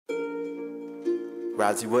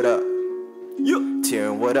Fugazi, what up? Yeah.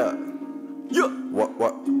 Tyrion, what up? Yeah. What?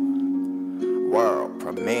 World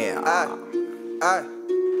premiere.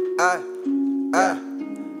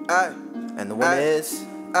 And the winner is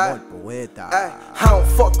I don't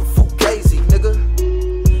fuck with Fugazi, nigga.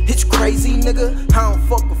 It's crazy, nigga. I don't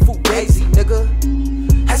fuck with Fugazi,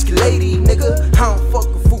 nigga. Ask your lady, nigga. I don't fuck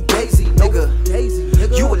with Fugazi, nigga.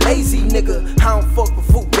 You a lazy nigga. I don't fuck with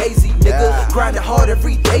Fugazi, nigga. Grinding hard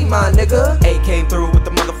every day, my nigga. A came through with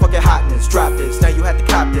the motherfucking hotness. Drop this, now you had to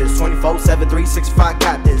cop this. 24/7, 365,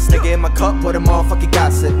 got this. Nigga in my cup, but a motherfucking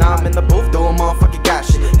gossip. Now I'm in the booth doing motherfucking got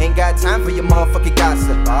shit. Ain't got time for your motherfucking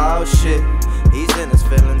gossip. Oh shit, he's in his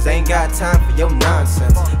feelings. Ain't got time for your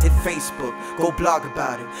nonsense. Hit Facebook, go blog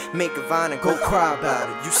about it. Make a vine and go cry about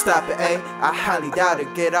it. You stop it, I highly doubt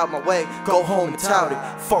it. Get out my way, go home and tout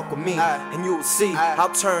it. Fuck with me, and you will see. I'll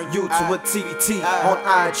turn you to a TVT on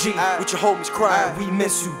IG with your homies crying. We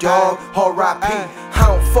miss you, dog. R.I.P. I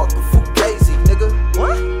don't fuck with Fugazi, nigga.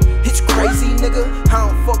 What? It's crazy, nigga. I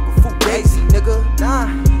don't fuck with Fugazi, nigga.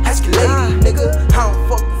 Ask your lady, nigga.